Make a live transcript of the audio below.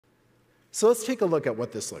So let's take a look at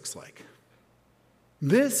what this looks like.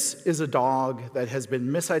 This is a dog that has been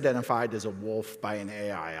misidentified as a wolf by an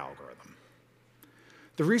AI algorithm.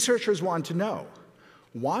 The researchers wanted to know,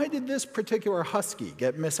 why did this particular husky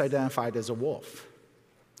get misidentified as a wolf?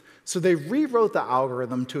 So they rewrote the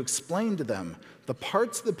algorithm to explain to them the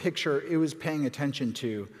parts of the picture it was paying attention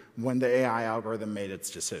to when the AI algorithm made its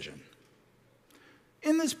decision.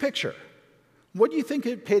 In this picture, what do you think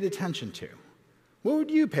it paid attention to? What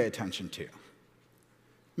would you pay attention to?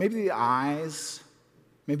 Maybe the eyes,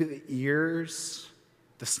 maybe the ears,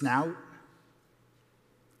 the snout?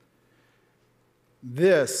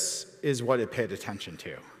 This is what it paid attention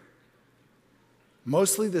to.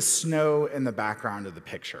 Mostly the snow in the background of the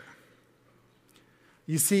picture.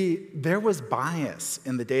 You see, there was bias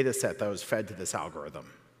in the data set that was fed to this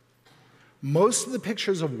algorithm. Most of the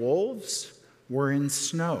pictures of wolves were in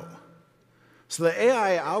snow. So the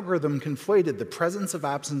AI algorithm conflated the presence of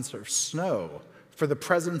absence of snow for the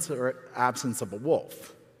presence or absence of a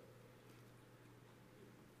wolf.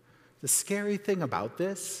 The scary thing about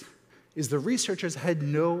this is the researchers had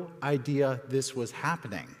no idea this was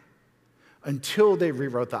happening until they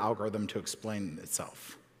rewrote the algorithm to explain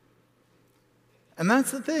itself. And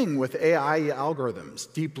that's the thing with AI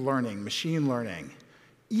algorithms, deep learning, machine learning.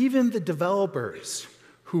 Even the developers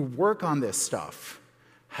who work on this stuff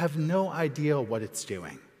have no idea what it's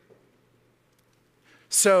doing.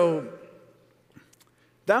 So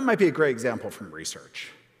that might be a great example from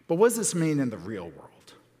research. But what does this mean in the real world?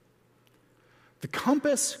 The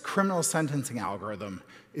Compass criminal sentencing algorithm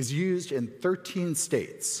is used in 13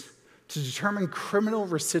 states to determine criminal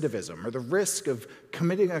recidivism, or the risk of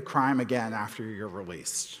committing a crime again after you're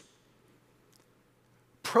released.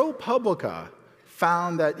 ProPublica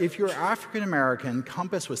found that if you're African American,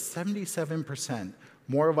 Compass was 77%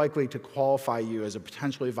 more likely to qualify you as a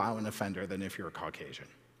potentially violent offender than if you're Caucasian.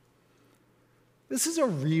 This is a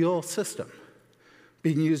real system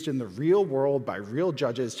being used in the real world by real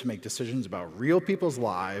judges to make decisions about real people's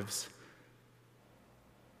lives.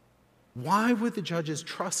 Why would the judges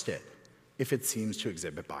trust it if it seems to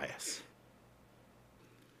exhibit bias?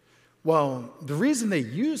 Well, the reason they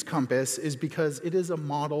use Compass is because it is a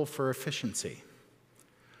model for efficiency.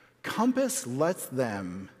 Compass lets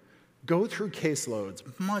them go through caseloads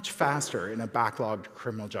much faster in a backlogged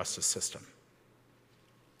criminal justice system.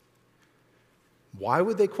 Why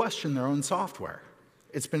would they question their own software?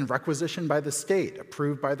 It's been requisitioned by the state,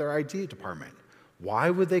 approved by their IT department. Why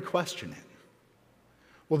would they question it?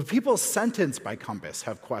 Well, the people sentenced by Compass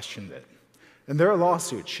have questioned it, and their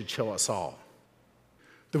lawsuit should chill us all.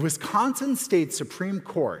 The Wisconsin State Supreme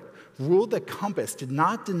Court ruled that Compass did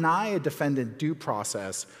not deny a defendant due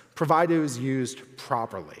process provided it was used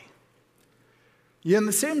properly. Yet in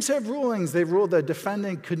the same set of rulings, they ruled that a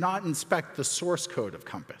defendant could not inspect the source code of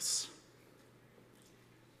Compass.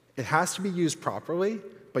 It has to be used properly,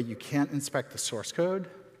 but you can't inspect the source code.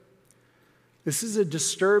 This is a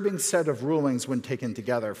disturbing set of rulings when taken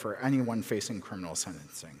together for anyone facing criminal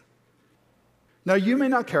sentencing. Now, you may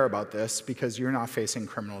not care about this because you're not facing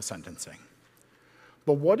criminal sentencing.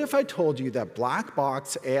 But what if I told you that black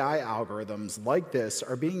box AI algorithms like this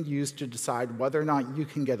are being used to decide whether or not you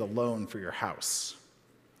can get a loan for your house,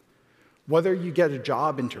 whether you get a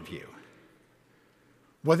job interview,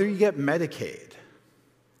 whether you get Medicaid,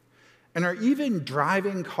 and are even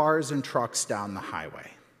driving cars and trucks down the highway?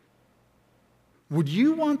 Would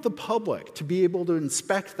you want the public to be able to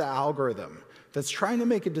inspect the algorithm that's trying to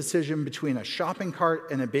make a decision between a shopping cart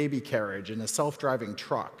and a baby carriage in a self-driving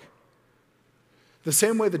truck, the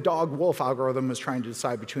same way the dog-wolf algorithm was trying to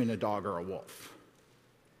decide between a dog or a wolf?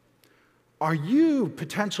 Are you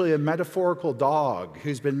potentially a metaphorical dog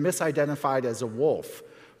who's been misidentified as a wolf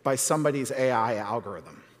by somebody's AI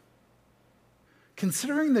algorithm?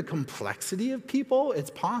 Considering the complexity of people,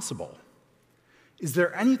 it's possible. Is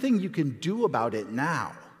there anything you can do about it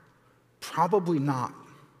now? Probably not.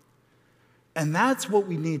 And that's what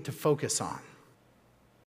we need to focus on.